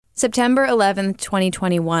September 11th,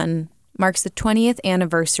 2021 marks the 20th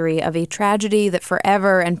anniversary of a tragedy that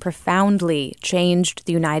forever and profoundly changed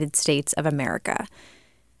the United States of America.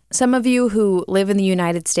 Some of you who live in the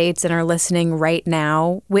United States and are listening right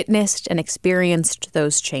now witnessed and experienced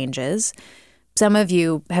those changes. Some of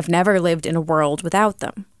you have never lived in a world without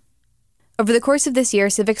them. Over the course of this year,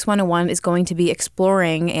 Civics 101 is going to be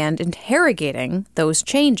exploring and interrogating those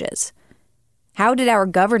changes. How did our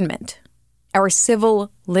government, our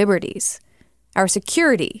civil liberties, our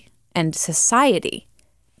security, and society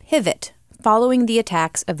pivot following the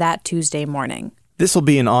attacks of that Tuesday morning? This will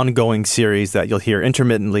be an ongoing series that you'll hear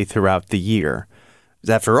intermittently throughout the year.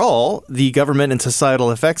 After all, the government and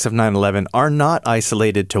societal effects of 9/11 are not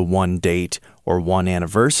isolated to one date or one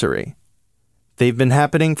anniversary. They've been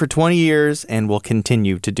happening for 20 years and will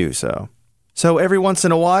continue to do so. So every once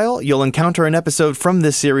in a while, you'll encounter an episode from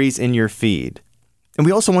this series in your feed. And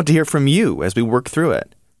we also want to hear from you as we work through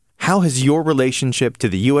it. How has your relationship to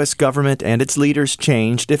the U.S. government and its leaders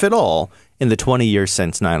changed, if at all, in the 20 years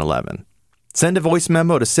since 9/11? Send a voice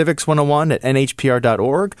memo to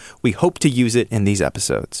civics101@nhpr.org. We hope to use it in these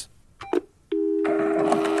episodes.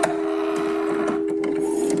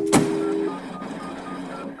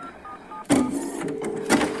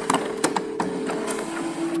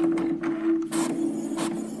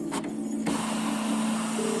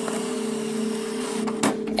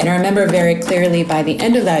 And I remember very clearly by the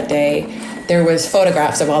end of that day, there was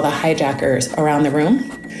photographs of all the hijackers around the room.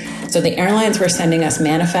 So the airlines were sending us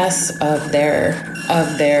manifests of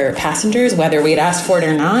their passengers, whether we'd asked for it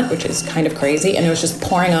or not, which is kind of crazy. And it was just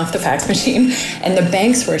pouring off the fax machine. And the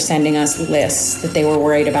banks were sending us lists that they were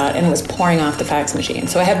worried about, and it was pouring off the fax machine.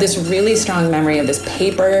 So I have this really strong memory of this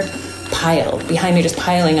paper pile behind me, just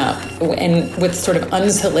piling up, and with sort of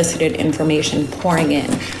unsolicited information pouring in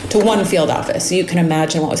to one field office. So you can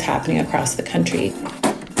imagine what was happening across the country.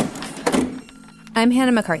 I'm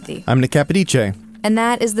Hannah McCarthy. I'm Nick Capodice. And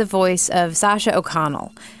that is the voice of Sasha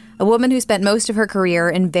O'Connell, a woman who spent most of her career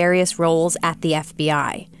in various roles at the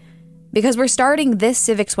FBI. Because we're starting this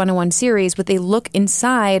Civics 101 series with a look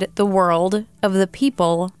inside the world of the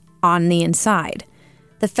people on the inside.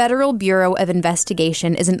 The Federal Bureau of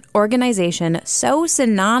Investigation is an organization so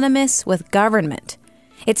synonymous with government.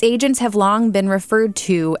 Its agents have long been referred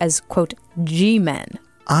to as, quote, G-men.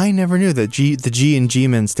 I never knew that the G in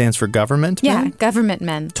G-men stands for government men? Yeah, government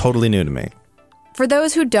men. Totally new to me. For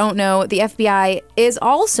those who don't know, the FBI is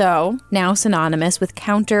also now synonymous with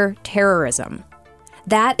counterterrorism.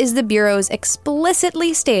 That is the Bureau's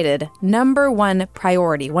explicitly stated #1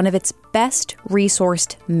 priority, one of its best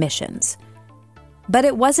resourced missions. But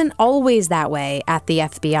it wasn't always that way at the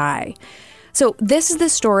FBI. So this is the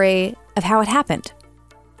story of how it happened.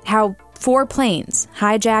 How 4 planes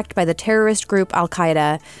hijacked by the terrorist group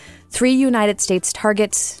Al-Qaeda, 3 United States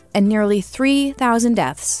targets, and nearly 3,000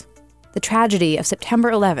 deaths. The tragedy of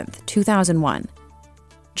September 11th, 2001,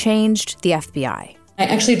 changed the FBI. I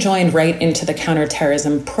actually joined right into the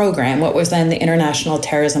counterterrorism program, what was then the International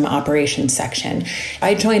Terrorism Operations Section.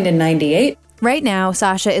 I joined in 98. Right now,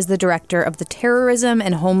 Sasha is the director of the Terrorism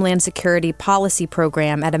and Homeland Security Policy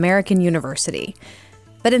Program at American University.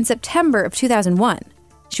 But in September of 2001,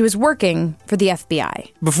 she was working for the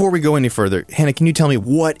FBI. Before we go any further, Hannah, can you tell me,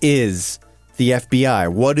 what is the FBI?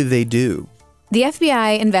 What do they do? The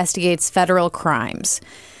FBI investigates federal crimes.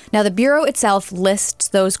 Now, the Bureau itself lists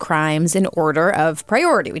those crimes in order of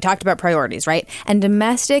priority. We talked about priorities, right? And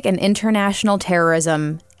domestic and international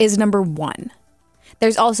terrorism is #1.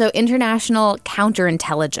 There's also international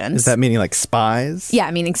counterintelligence. Is that meaning like spies? Yeah,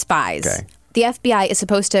 meaning spies. Okay. The FBI is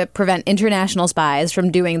supposed to prevent international spies from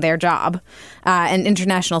doing their job and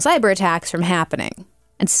international cyber attacks from happening.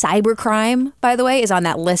 And cybercrime, by the way, is on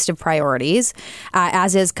that list of priorities,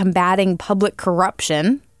 as is combating public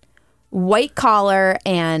corruption, white-collar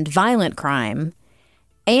and violent crime,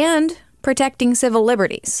 and protecting civil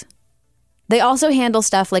liberties. They also handle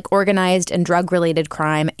stuff like organized and drug-related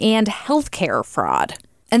crime and healthcare fraud.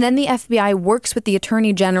 And then the FBI works with the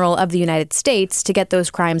Attorney General of the United States to get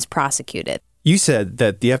those crimes prosecuted. You said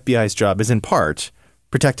that the FBI's job is in part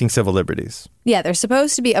protecting civil liberties. Yeah, they're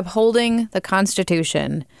supposed to be upholding the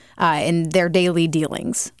Constitution in their daily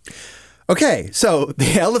dealings. Okay, so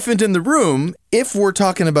the elephant in the room, if we're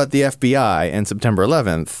talking about the FBI and September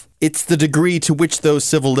 11th, it's the degree to which those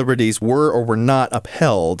civil liberties were or were not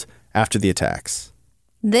upheld after the attacks.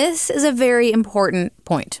 This is a very important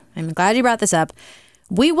point. I'm glad you brought this up.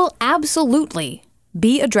 We will absolutely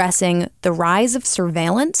be addressing the rise of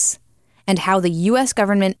surveillance and how the U.S.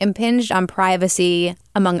 government impinged on privacy,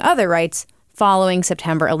 among other rights, following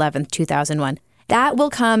September 11th, 2001. That will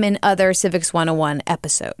come in other Civics 101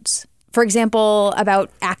 episodes. For example,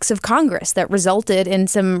 about acts of Congress that resulted in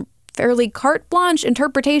some fairly carte blanche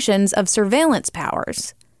interpretations of surveillance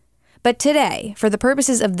powers. But today, for the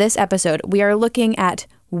purposes of this episode, we are looking at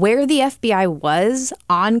where the FBI was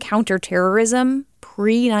on counterterrorism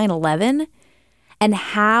pre-9/11 and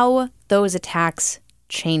how those attacks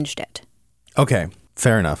changed it. Okay,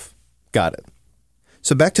 fair enough. Got it.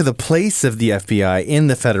 So back to the place of the FBI in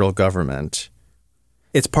the federal government.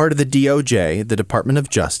 It's part of the DOJ, the Department of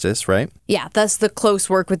Justice, right? Yeah, that's the close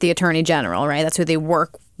work with the Attorney General, right? That's who they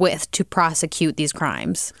work with to prosecute these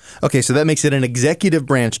crimes. Okay, so that makes it an executive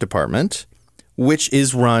branch department, which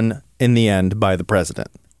is run in the end by the president.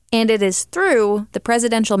 And it is through the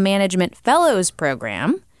Presidential Management Fellows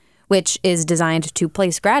Program, which is designed to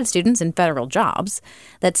place grad students in federal jobs,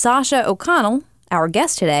 that Sasha O'Connell, our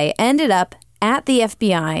guest today, ended up at the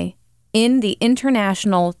FBI in the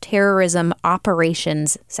International Terrorism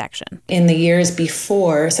Operations section. In the years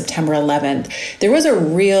before September 11th, there was a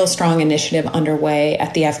real strong initiative underway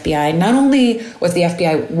at the FBI. Not only was the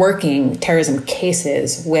FBI working terrorism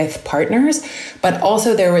cases with partners, but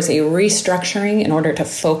also there was a restructuring in order to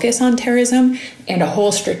focus on terrorism and a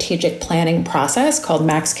whole strategic planning process called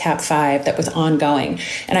MaxCap 5 that was ongoing.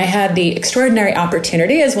 And I had the extraordinary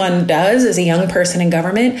opportunity, as one does as a young person in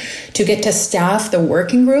government, to get to staff the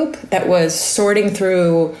working group that was sorting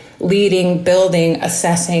through, leading, building,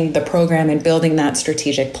 assessing the program and building that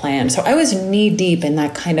strategic plan. So I was knee deep in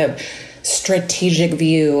that kind of strategic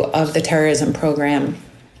view of the terrorism program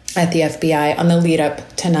at the FBI on the lead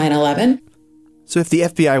up to 9/11. So if the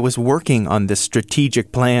FBI was working on this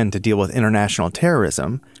strategic plan to deal with international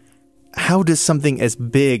terrorism, how does something as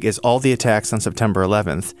big as all the attacks on September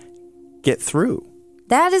 11th get through?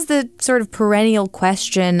 That is the sort of perennial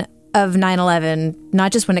question of 9/11,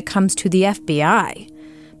 not just when it comes to the FBI,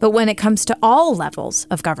 but when it comes to all levels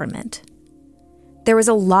of government. There was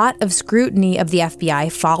a lot of scrutiny of the FBI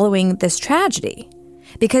following this tragedy,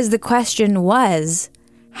 because the question was,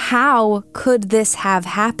 how could this have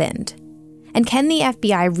happened? And can the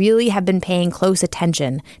FBI really have been paying close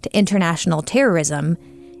attention to international terrorism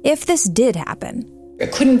if this did happen?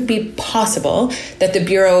 It couldn't be possible that the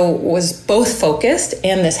Bureau was both focused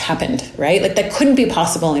and this happened, right? Like that couldn't be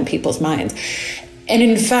possible in people's minds. And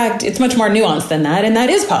in fact, it's much more nuanced than that, and that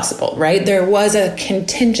is possible, right? There was a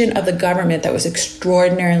contingent of the government that was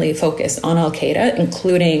extraordinarily focused on al-Qaeda,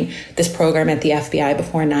 including this program at the FBI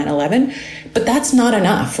before 9/11. But that's not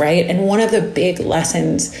enough, right? And one of the big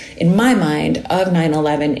lessons in my mind of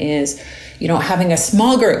 9/11 is, having a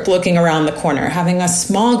small group looking around the corner, having a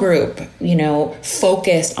small group,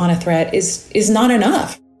 focused on a threat is not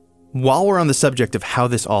enough. While we're on the subject of how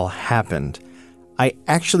this all happened, I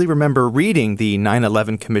actually remember reading the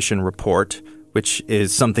 9/11 Commission report, which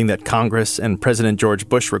is something that Congress and President George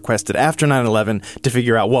Bush requested after 9/11 to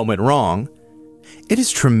figure out what went wrong. It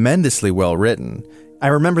is tremendously well written. I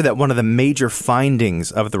remember that one of the major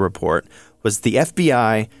findings of the report was the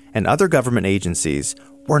FBI and other government agencies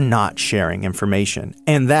were not sharing information,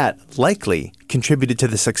 and that likely contributed to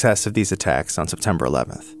the success of these attacks on September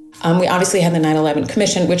 11th. We obviously had the 9/11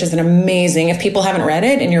 Commission, which is an amazing, if people haven't read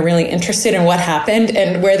it and you're really interested in what happened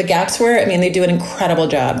and where the gaps were, they do an incredible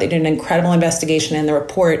job. They did an incredible investigation, and the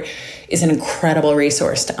report is an incredible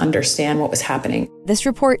resource to understand what was happening. This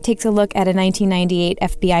report takes a look at a 1998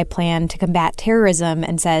 FBI plan to combat terrorism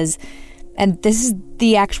and says, and this is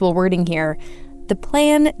the actual wording here, the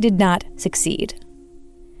plan did not succeed.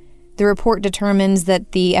 The report determines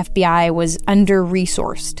that the FBI was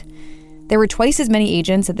under-resourced. There were twice as many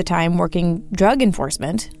agents at the time working drug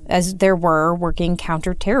enforcement as there were working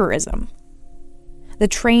counterterrorism. The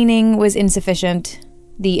training was insufficient.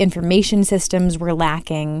 The information systems were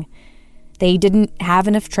lacking. They didn't have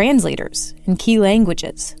enough translators in key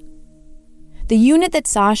languages. The unit that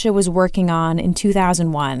Sasha was working on in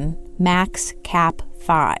 2001, MaxCap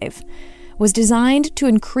 5, was designed to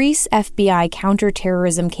increase FBI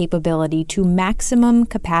counterterrorism capability to maximum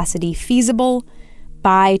capacity feasible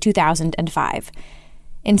by 2005.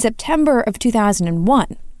 In September of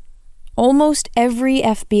 2001, almost every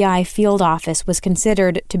FBI field office was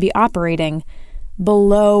considered to be operating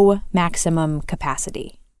below maximum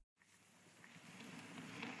capacity.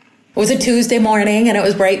 It was a Tuesday morning and it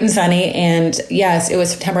was bright and sunny, and yes, it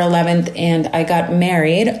was September 11th, and I got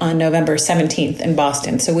married on November 17th in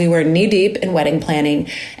Boston. So we were knee deep in wedding planning,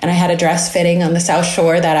 and I had a dress fitting on the South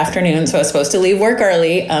Shore that afternoon, so I was supposed to leave work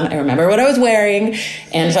early. I remember what I was wearing,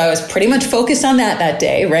 and so I was pretty much focused on that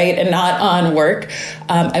day, right, and not on work.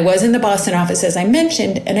 I was in the Boston office, as I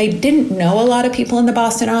mentioned, and I didn't know a lot of people in the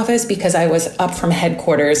Boston office because I was up from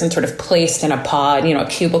headquarters and sort of placed in a pod, a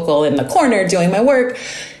cubicle in the corner doing my work.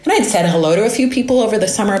 And I'd said hello to a few people over the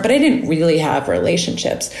summer, but I didn't really have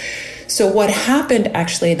relationships. So what happened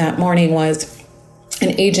actually that morning was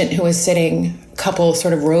an agent who was sitting a couple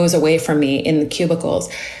sort of rows away from me in the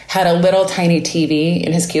cubicles had a little tiny TV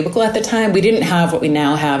in his cubicle at the time. We didn't have what we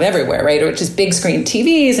now have everywhere, right? Which is big screen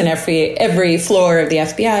TVs in every floor of the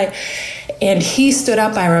FBI. And he stood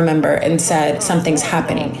up, I remember, and said, something's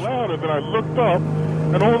happening. And I looked up,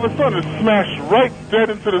 and all of a sudden it smashed right dead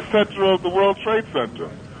into the center of the World Trade Center.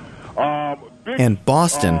 And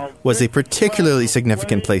Boston was a particularly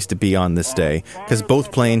significant place to be on this day because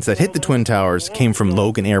both planes that hit the Twin Towers came from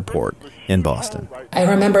Logan Airport in Boston. I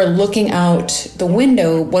remember looking out the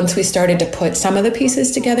window once we started to put some of the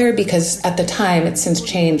pieces together, because at the time, it's since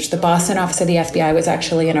changed, the Boston office of the FBI was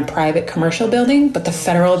actually in a private commercial building, but the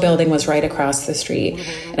federal building was right across the street.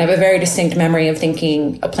 And I have a very distinct memory of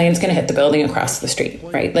thinking a plane's going to hit the building across the street,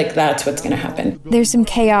 right? Like that's what's going to happen. There's some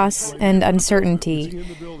chaos and uncertainty,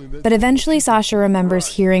 but eventually Sasha remembers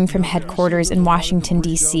hearing from headquarters in Washington,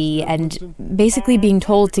 D.C., and basically being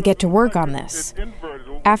told to get to work on this.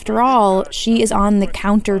 After all, she is on the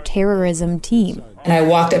counterterrorism team. And I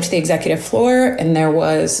walked up to the executive floor, and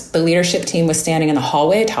the leadership team was standing in the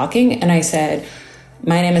hallway talking, and I said,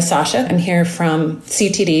 my name is Sasha. I'm here from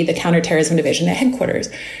CTD, the Counterterrorism Division at headquarters.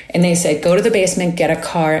 And they said, go to the basement, get a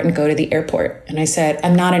car, and go to the airport. And I said,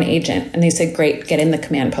 I'm not an agent. And they said, great, get in the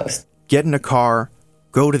command post. Get in a car,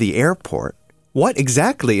 go to the airport. What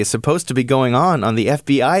exactly is supposed to be going on the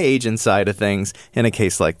FBI agent side of things in a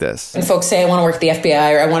case like this? And folks say, I want to work at the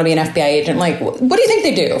FBI, or I want to be an FBI agent. Like, what do you think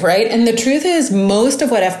they do, right? And the truth is, most of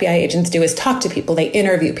what FBI agents do is talk to people. They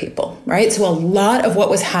interview people, right? So a lot of what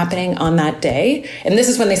was happening on that day, and this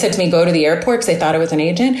is when they said to me, go to the airport because they thought I was an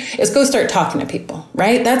agent, is go start talking to people,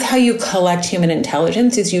 right? That's how you collect human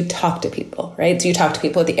intelligence, is you talk to people, right? So you talk to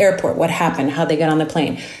people at the airport, what happened, how they got on the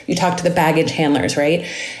plane. You talk to the baggage handlers, right?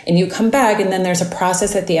 And you come back, and then there's a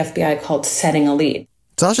process at the FBI called setting a lead.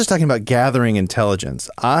 So I was just talking about gathering intelligence.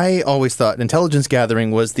 I always thought intelligence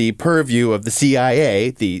gathering was the purview of the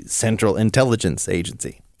CIA, the Central Intelligence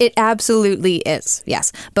Agency. It absolutely is,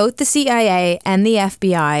 yes. Both the CIA and the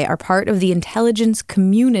FBI are part of the intelligence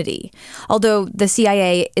community, although the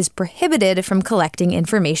CIA is prohibited from collecting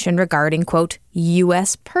information regarding, quote,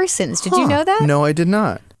 U.S. persons. Did you know that? No, I did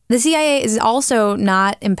not. The CIA is also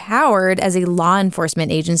not empowered as a law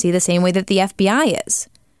enforcement agency the same way that the FBI is.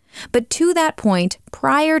 But to that point,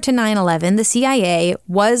 prior to 9/11, the CIA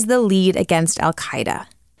was the lead against al-Qaeda.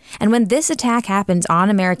 And when this attack happens on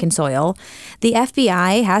American soil, the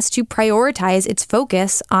FBI has to prioritize its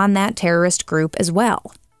focus on that terrorist group as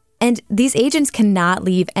well. And these agents cannot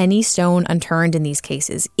leave any stone unturned in these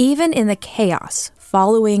cases, even in the chaos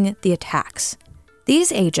following the attacks.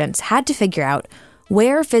 These agents had to figure out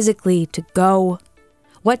where physically to go,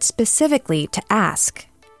 what specifically to ask,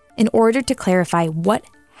 in order to clarify what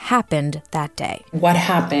happened that day. What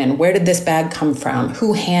happened? Where did this bag come from?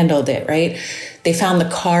 Who handled it, right? They found the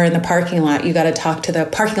car in the parking lot. You got to talk to the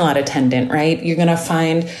parking lot attendant, right? You're going to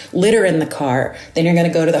find litter in the car. Then you're going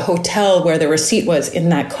to go to the hotel where the receipt was in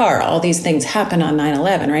that car. All these things happen on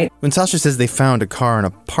 9/11, right? When Sasha says they found a car in a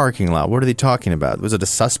parking lot, what are they talking about? Was it a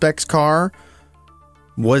suspect's car?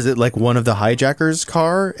 Was it like one of the hijackers'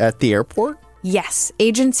 car at the airport? Yes,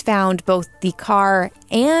 agents found both the car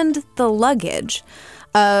and the luggage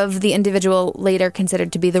of the individual later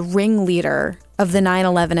considered to be the ringleader of the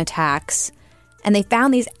 9/11 attacks. And they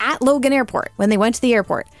found these at Logan Airport when they went to the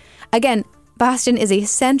airport. Again, Boston is a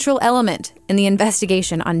central element in the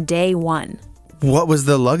investigation on day one. What was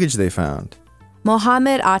the luggage they found?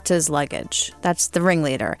 Mohammed Atta's luggage. That's the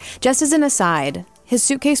ringleader. Just as an aside, his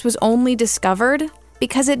suitcase was only discovered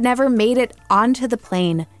because it never made it onto the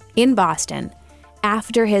plane in Boston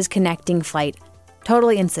after his connecting flight.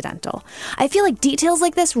 Totally incidental. I feel like details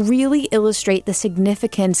like this really illustrate the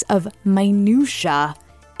significance of minutia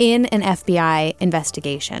in an FBI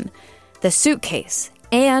investigation. The suitcase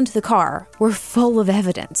and the car were full of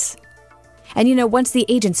evidence. And once the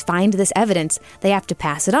agents find this evidence, they have to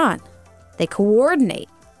pass it on. They coordinate.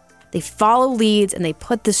 They follow leads and they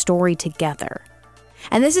put the story together.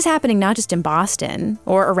 And this is happening not just in Boston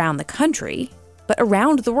or around the country, but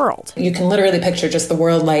around the world. You can literally picture just the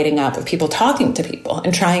world lighting up of people talking to people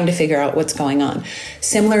and trying to figure out what's going on.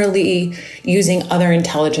 Similarly, using other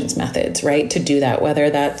intelligence methods, right, to do that, whether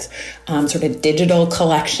that's sort of digital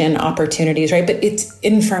collection opportunities, right? But it's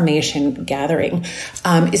information gathering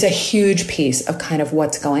is a huge piece of kind of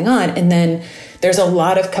what's going on. And then there's a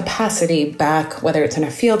lot of capacity back, whether it's in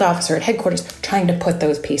a field office or at headquarters, trying to put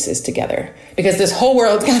those pieces together. Because this whole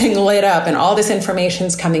world's getting lit up and all this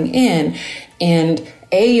information's coming in. And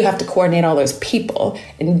A, you have to coordinate all those people,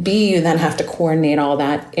 and B, you then have to coordinate all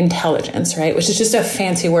that intelligence, right? Which is just a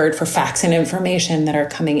fancy word for facts and information that are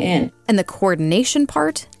coming in. And the coordination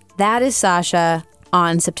part, that is Sasha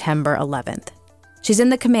on September 11th. She's in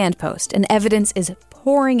the command post, and evidence is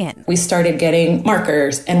pouring in. We started getting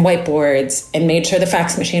markers and whiteboards and made sure the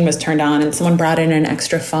fax machine was turned on, and someone brought in an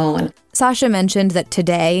extra phone. Sasha mentioned that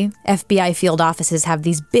today, FBI field offices have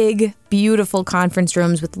these big, beautiful conference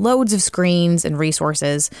rooms with loads of screens and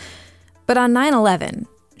resources. But on 9/11,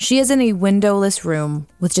 she is in a windowless room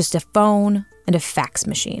with just a phone and a fax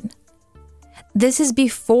machine. This is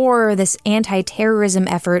before this anti-terrorism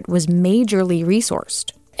effort was majorly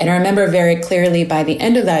resourced. And I remember very clearly by the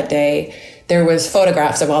end of that day, there was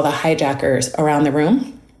photographs of all the hijackers around the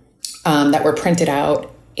room that were printed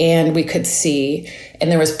out, and we could see, and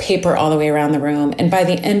there was paper all the way around the room. And by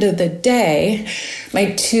the end of the day,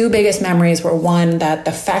 my two biggest memories were, one, that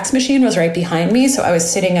the fax machine was right behind me. So I was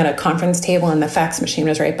sitting at a conference table and the fax machine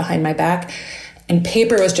was right behind my back, and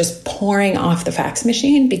paper was just pouring off the fax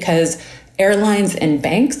machine because airlines and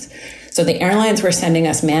banks, so the airlines were sending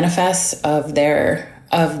us manifests of their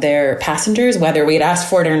passengers, whether we'd asked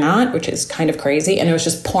for it or not, which is kind of crazy. And it was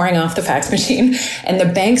just pouring off the fax machine. And the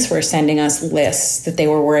banks were sending us lists that they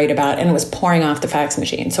were worried about, and it was pouring off the fax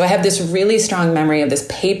machine. So I have this really strong memory of this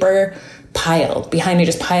paper pile behind me,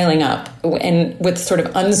 just piling up, and with sort of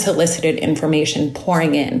unsolicited information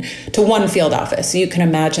pouring in to one field office. So you can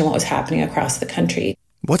imagine what was happening across the country.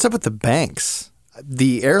 What's up with the banks?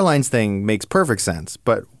 The airlines thing makes perfect sense,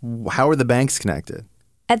 but how are the banks connected?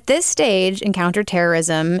 At this stage in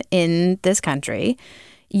counterterrorism in this country,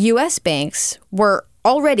 U.S. banks were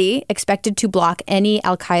already expected to block any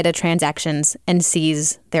al-Qaeda transactions and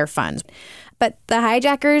seize their funds. But the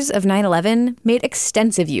hijackers of 9/11 made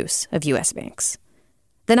extensive use of U.S. banks.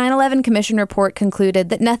 The 9/11 Commission report concluded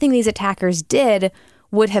that nothing these attackers did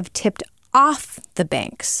would have tipped off the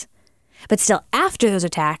banks. But still, after those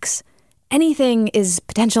attacks, anything is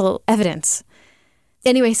potential evidence.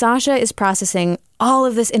 Anyway, Sasha is processing all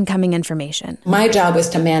of this incoming information. My job was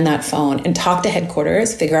to man that phone and talk to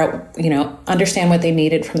headquarters, figure out, understand what they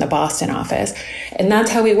needed from the Boston office. And that's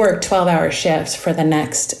how we worked 12-hour shifts for the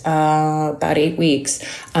next about 8 weeks.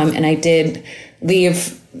 And I did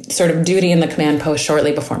leave sort of duty in the command post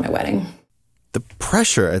shortly before my wedding. The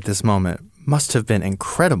pressure at this moment must have been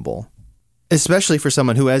incredible, especially for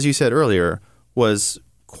someone who, as you said earlier, was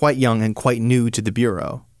quite young and quite new to the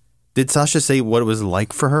Bureau. Did Sasha say what it was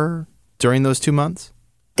like for her during those 2 months?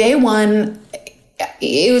 Day one,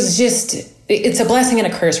 it was just, it's a blessing and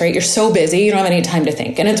a curse, right? You're so busy, you don't have any time to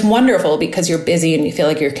think. And it's wonderful because you're busy and you feel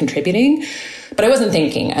like you're contributing. But I wasn't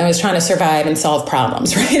thinking. I was trying to survive and solve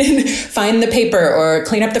problems, right? And find the paper or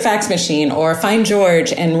clean up the fax machine or find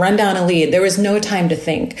George and run down a lead. There was no time to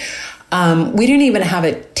think. We didn't even have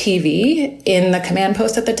a TV in the command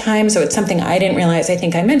post at the time. So it's something I didn't realize. I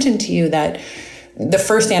think I mentioned to you that the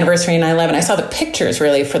first anniversary of 9/11, I saw the pictures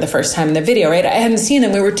really for the first time in the video, right? I hadn't seen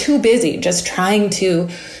them. We were too busy just trying to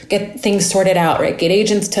get things sorted out, right? Get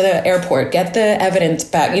agents to the airport, get the evidence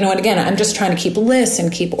back. And again, I'm just trying to keep lists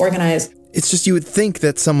and keep organized. It's just you would think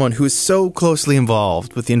that someone who is so closely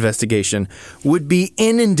involved with the investigation would be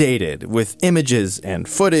inundated with images and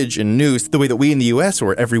footage and news the way that we in the U.S.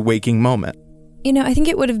 were every waking moment. I think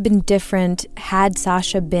it would have been different had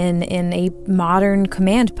Sasha been in a modern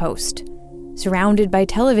command post, surrounded by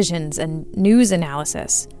televisions and news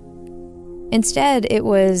analysis. Instead, it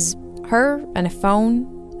was her and a phone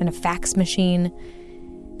and a fax machine,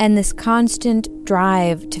 and this constant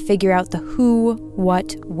drive to figure out the who,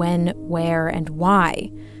 what, when, where, and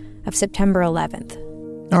why of September 11th.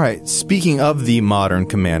 All right, speaking of the modern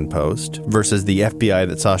command post versus the FBI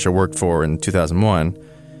that Sasha worked for in 2001,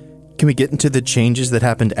 can we get into the changes that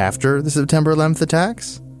happened after the September 11th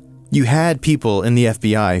attacks? You had people in the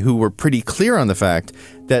FBI who were pretty clear on the fact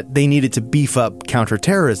that they needed to beef up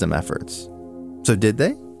counterterrorism efforts. So did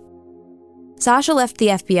they? Sasha left the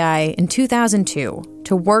FBI in 2002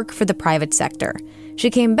 to work for the private sector. She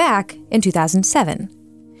came back in 2007.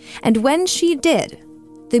 And when she did,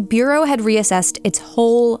 the Bureau had reassessed its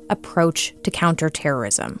whole approach to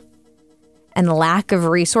counterterrorism. And lack of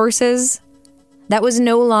resources, that was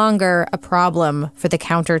no longer a problem for the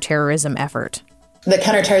counterterrorism effort. The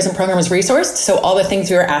counterterrorism program was resourced, so all the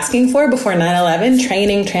things we were asking for before 9/11,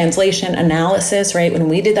 training, translation, analysis, right? When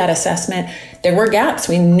we did that assessment, there were gaps.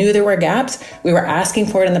 We knew there were gaps. We were asking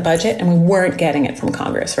for it in the budget, and we weren't getting it from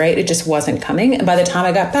Congress, right? It just wasn't coming. And by the time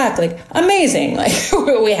I got back, amazing,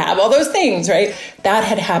 we have all those things, right? That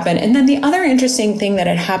had happened. And then the other interesting thing that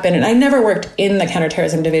had happened, and I never worked in the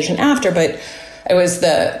counterterrorism division after, but I was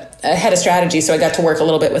the head of strategy, so I got to work a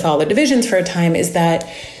little bit with all the divisions for a time, is that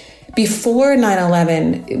before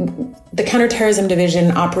 9/11, the counterterrorism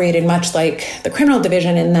division operated much like the criminal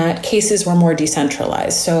division in that cases were more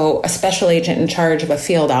decentralized. So a special agent in charge of a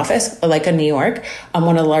field office, like in New York,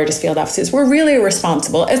 one of the largest field offices, were really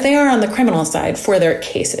responsible, as they are on the criminal side, for their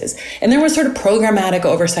cases. And there was sort of programmatic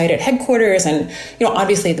oversight at headquarters. And,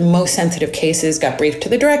 obviously the most sensitive cases got briefed to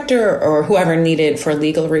the director or whoever needed for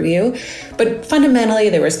legal review. But fundamentally,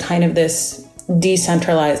 there was kind of this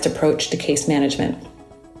decentralized approach to case management.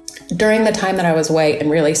 During the time that I was away, and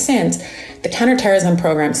really since, the counterterrorism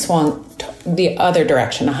program swung the other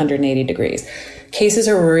direction, 180 degrees. Cases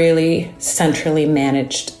are really centrally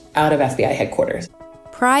managed out of FBI headquarters.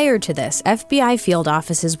 Prior to this, FBI field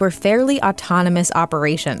offices were fairly autonomous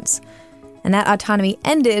operations. And that autonomy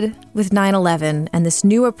ended with 9/11 and this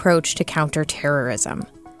new approach to counterterrorism.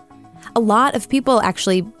 A lot of people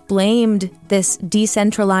actually blamed this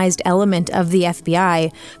decentralized element of the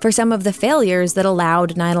FBI for some of the failures that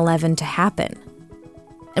allowed 9/11 to happen.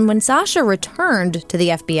 And when Sasha returned to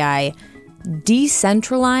the FBI,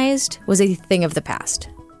 decentralized was a thing of the past.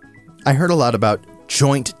 I heard a lot about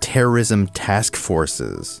joint terrorism task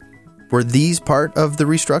forces. Were these part of the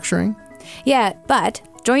restructuring? Yeah, but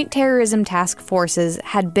joint terrorism task forces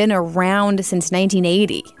had been around since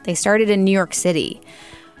 1980. They started in New York City.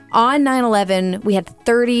 On 9/11, we had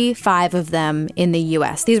 35 of them in the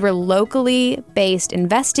U.S. These were locally based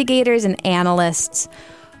investigators and analysts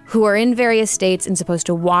who are in various states and supposed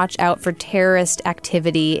to watch out for terrorist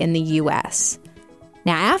activity in the U.S.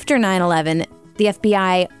 Now, after 9/11, the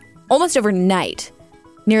FBI, almost overnight,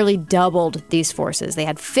 nearly doubled these forces. They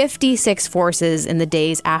had 56 forces in the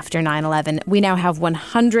days after 9/11. We now have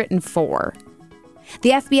 104.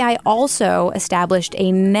 The FBI also established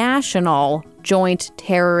a national Joint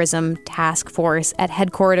Terrorism Task Force at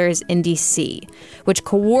headquarters in D.C., which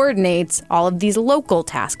coordinates all of these local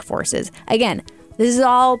task forces. Again, this is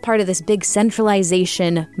all part of this big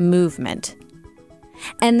centralization movement.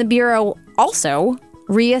 And the Bureau also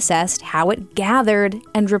reassessed how it gathered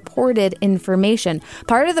and reported information.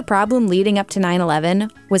 Part of the problem leading up to 9/11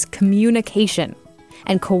 was communication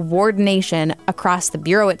and coordination across the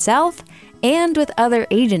Bureau itself and with other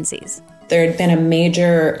agencies. There had been a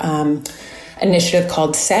major initiative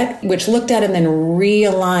called SET, which looked at and then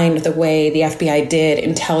realigned the way the FBI did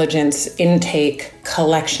intelligence intake,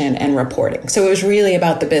 collection, and reporting. So it was really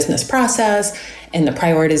about the business process and the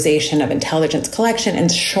prioritization of intelligence collection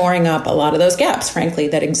and shoring up a lot of those gaps, frankly,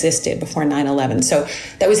 that existed before 9/11. So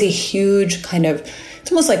that was a huge kind of,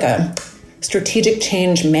 it's almost like a strategic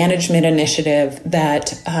change management initiative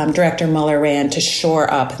that Director Mueller ran to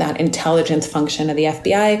shore up that intelligence function of the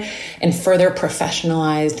FBI and further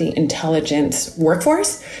professionalize the intelligence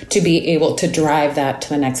workforce to be able to drive that to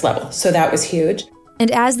the next level. So that was huge. And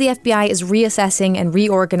as the FBI is reassessing and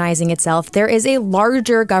reorganizing itself, there is a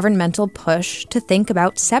larger governmental push to think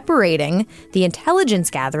about separating the intelligence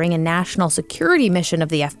gathering and national security mission of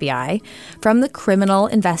the FBI from the criminal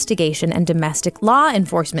investigation and domestic law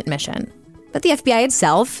enforcement mission. But the FBI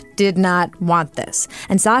itself did not want this.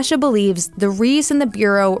 And Sasha believes the reason the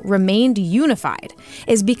Bureau remained unified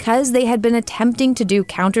is because they had been attempting to do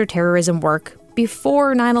counterterrorism work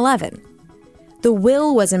before 9/11. The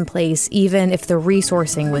will was in place even if the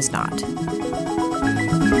resourcing was not.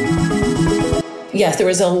 Yes, there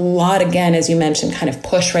was a lot, again, as you mentioned, kind of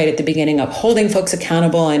push right at the beginning of holding folks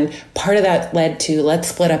accountable. And part of that led to let's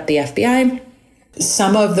split up the FBI.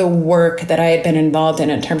 Some of the work that I had been involved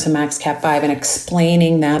in terms of Max Cap 5 and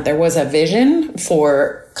explaining that there was a vision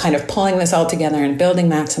for kind of pulling this all together and building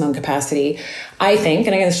maximum capacity, I think,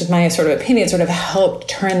 and again, it's just my sort of opinion, sort of helped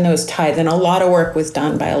turn those tides. And a lot of work was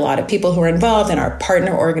done by a lot of people who are involved in our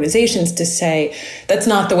partner organizations to say that's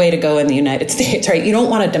not the way to go in the United States, right? You don't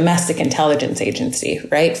want a domestic intelligence agency,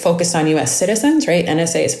 right? Focused on U.S. citizens, right?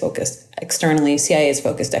 NSA is focused externally, CIA is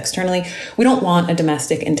focused externally. We don't want a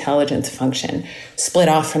domestic intelligence function split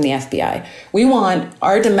off from the FBI. We want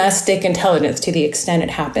our domestic intelligence, to the extent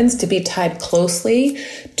it happens, to be tied closely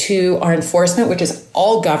to our enforcement, which is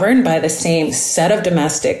all governed by the same set of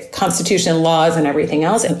domestic constitution, laws, and everything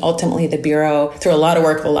else. And ultimately, the Bureau, through a lot of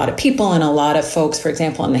work of a lot of people and a lot of folks, for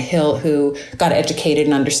example, on the Hill who got educated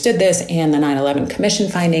and understood this, and the 9/11 Commission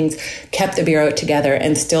findings, kept the Bureau together.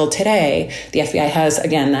 And still today, the FBI has,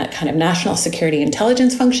 again, that kind of national security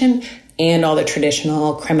intelligence function and all the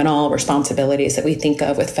traditional criminal responsibilities that we think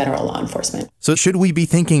of with federal law enforcement. So should we be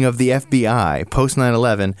thinking of the FBI post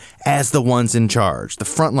 9/11 as the ones in charge, the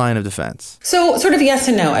front line of defense? So sort of yes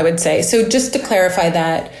and no, I would say. So just to clarify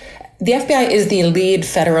that, The FBI is the lead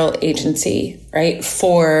federal agency, right,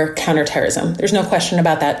 for counterterrorism. There's no question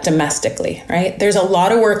about that domestically, right? There's a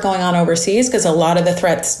lot of work going on overseas because a lot of the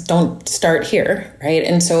threats don't start here, right?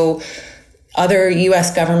 And so other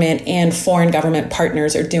U.S. government and foreign government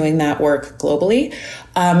partners are doing that work globally.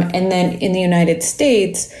 And then in the United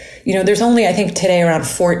States, there's only, I think today, around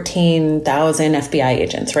 14,000 FBI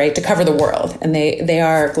agents, right, to cover the world. And they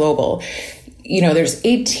are global. There's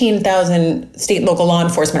 18,000 state and local law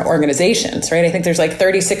enforcement organizations, right? I think there's like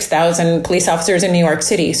 36,000 police officers in New York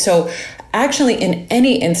City. So actually, in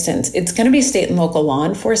any instance, it's going to be state and local law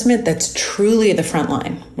enforcement that's truly the front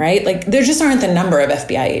line, right? Like there just aren't the number of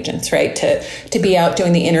FBI agents, right, to be out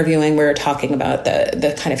doing the interviewing. We're talking about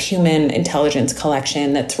the kind of human intelligence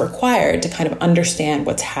collection that's required to kind of understand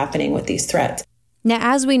what's happening with these threats. Now,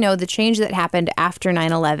 as we know, the change that happened after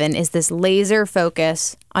 9/11 is this laser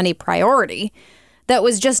focus on a priority that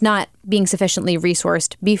was just not being sufficiently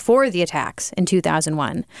resourced before the attacks in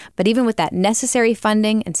 2001. But even with that necessary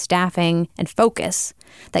funding and staffing and focus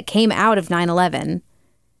that came out of 9/11,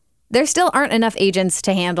 there still aren't enough agents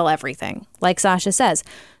to handle everything, like Sasha says.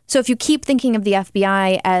 So if you keep thinking of the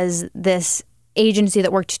FBI as this agency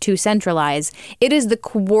that worked to centralize, it is the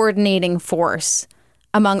coordinating force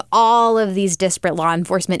among all of these disparate law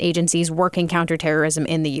enforcement agencies working counterterrorism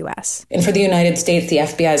in the U.S. And for the United States, the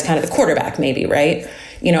FBI is kind of the quarterback, maybe, right?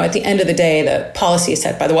 At the end of the day, the policy is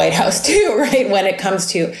set by the White House too, right? When it comes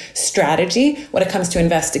to strategy, when it comes to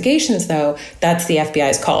investigations, though, that's the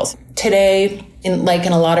FBI's calls. Today, in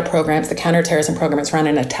a lot of programs, the counterterrorism program is run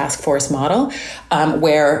in a task force model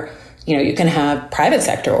where you can have private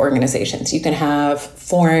sector organizations, you can have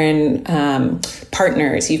foreign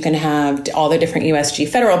partners, you can have all the different USG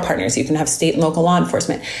federal partners, you can have state and local law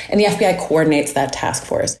enforcement, and the FBI coordinates that task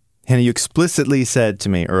force. Hannah, you explicitly said to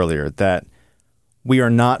me earlier that we are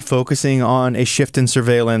not focusing on a shift in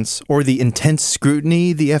surveillance or the intense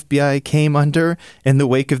scrutiny the FBI came under in the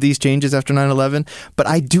wake of these changes after 9/11. But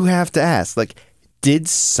I do have to ask, did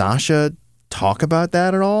Sasha talk about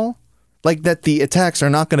that at all? That the attacks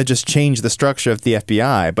are not going to just change the structure of the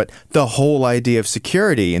FBI, but the whole idea of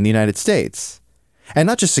security in the United States. And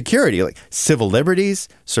not just security, civil liberties,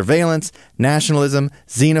 surveillance, nationalism,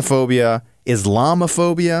 xenophobia,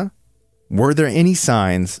 Islamophobia. Were there any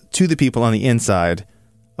signs to the people on the inside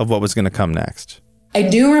of what was going to come next? I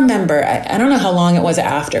do remember, I don't know how long it was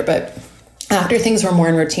after, but after things were more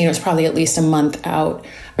in routine, it was probably at least a month out.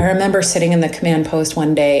 I remember sitting in the command post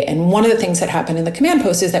one day, and one of the things that happened in the command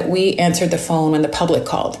post is that we answered the phone when the public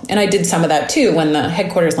called. And I did some of that too when the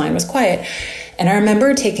headquarters line was quiet. And I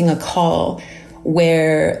remember taking a call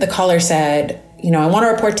where the caller said, I want to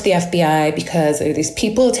report to the FBI because there are these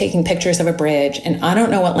people taking pictures of a bridge, and I don't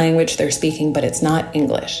know what language they're speaking, but it's not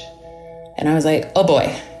English. And I was like, oh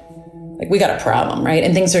boy, we got a problem, right?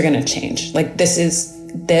 And things are going to change. This is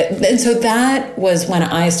that. And so that was when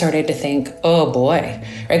I started to think, oh boy,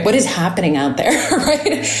 right? What is happening out there,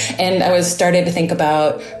 right? And I started to think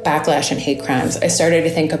about backlash and hate crimes. I started to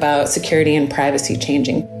think about security and privacy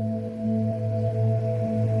changing.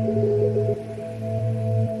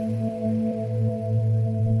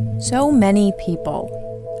 So many people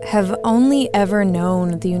have only ever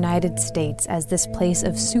known the United States as this place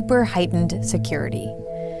of super heightened security,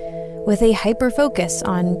 with a hyper-focus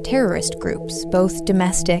on terrorist groups, both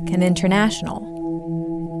domestic and international.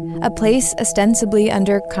 A place ostensibly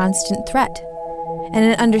under constant threat, and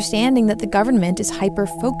an understanding that the government is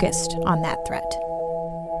hyper-focused on that threat.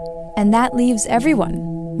 And that leaves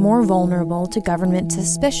everyone more vulnerable to government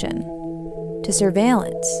suspicion, to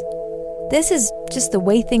surveillance. This is just the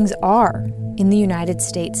way things are in the United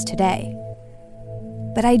States today.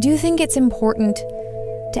 But I do think it's important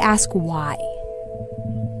to ask why.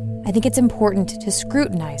 I think it's important to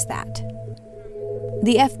scrutinize that.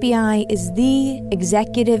 The FBI is the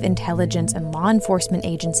executive intelligence and law enforcement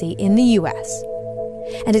agency in the U.S.,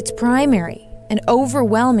 and its primary and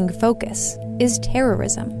overwhelming focus is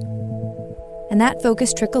terrorism. And that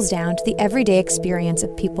focus trickles down to the everyday experience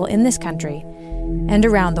of people in this country and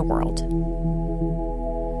around the world.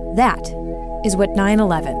 That is what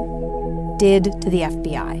 9/11 did to the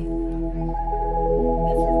FBI.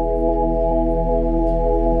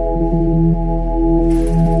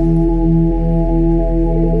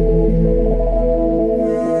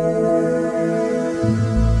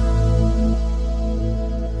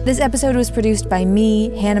 This episode was produced by me,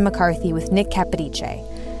 Hannah McCarthy, with Nick Capodice.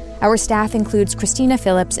 Our staff includes Christina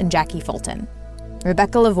Phillips and Jackie Fulton.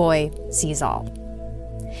 Rebecca Lavoie sees all.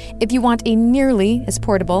 If you want a nearly as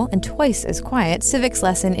portable and twice as quiet civics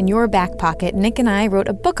lesson in your back pocket, Nick and I wrote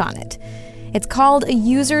a book on it. It's called A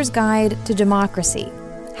User's Guide to Democracy: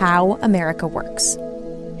 How America Works.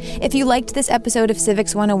 If you liked this episode of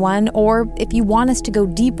Civics 101, or if you want us to go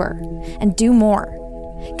deeper and do more,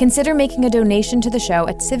 consider making a donation to the show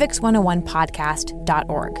at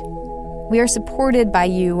civics101podcast.org. We are supported by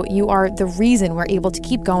you. You are the reason we're able to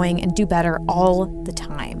keep going and do better all the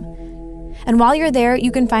time. And while you're there,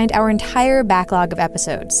 you can find our entire backlog of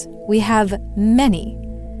episodes. We have many.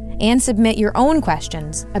 And submit your own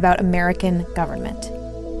questions about American government.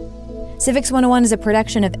 Civics 101 is a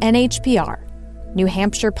production of NHPR, New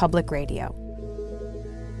Hampshire Public Radio.